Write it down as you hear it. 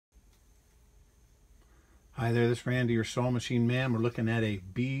Hi there, this is Randy, your sewing machine man. We're looking at a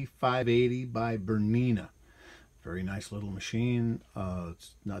B580 by Bernina. Very nice little machine.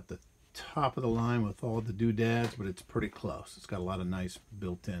 It's not the top of the line with all the doodads, but it's pretty close. It's got a lot of nice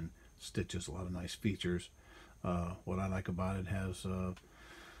built-in stitches, a lot of nice features. What I like about it has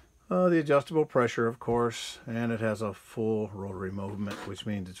the adjustable pressure, of course, and it has a full rotary movement, which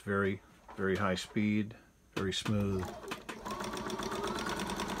means it's very, very high speed, very smooth.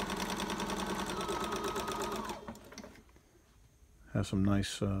 Has some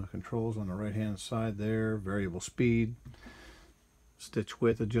nice controls on the right hand side there, variable speed, stitch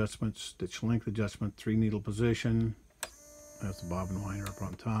width adjustments, stitch length adjustment, 3 needle position. Has the bobbin winder up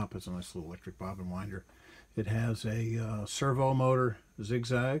on top. It's a nice little electric bobbin winder. It has a servo motor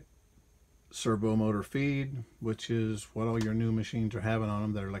zigzag, servo motor feed, which is what all your new machines are having on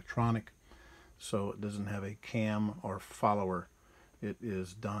them. They're electronic, so it doesn't have a cam or follower. It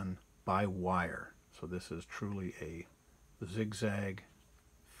is done by wire. So this is truly a zigzag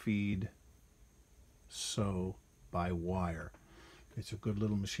feed sew by wire. It's a good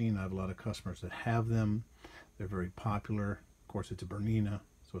little machine. I have a lot of customers that have them. They're very popular. Of course, it's a Bernina,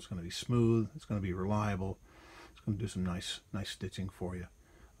 so it's going to be smooth, it's going to be reliable, it's going to do some nice stitching for you.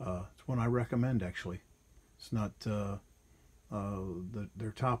 It's one I recommend, actually. It's not their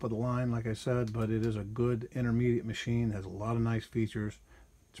top of the line, like I said, but it is a good intermediate machine. It has a lot of nice features.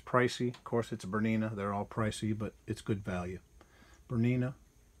 It's pricey. Of course, it's a Bernina. They're all pricey, but it's good value. Bernina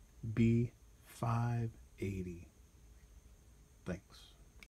B580. Thanks.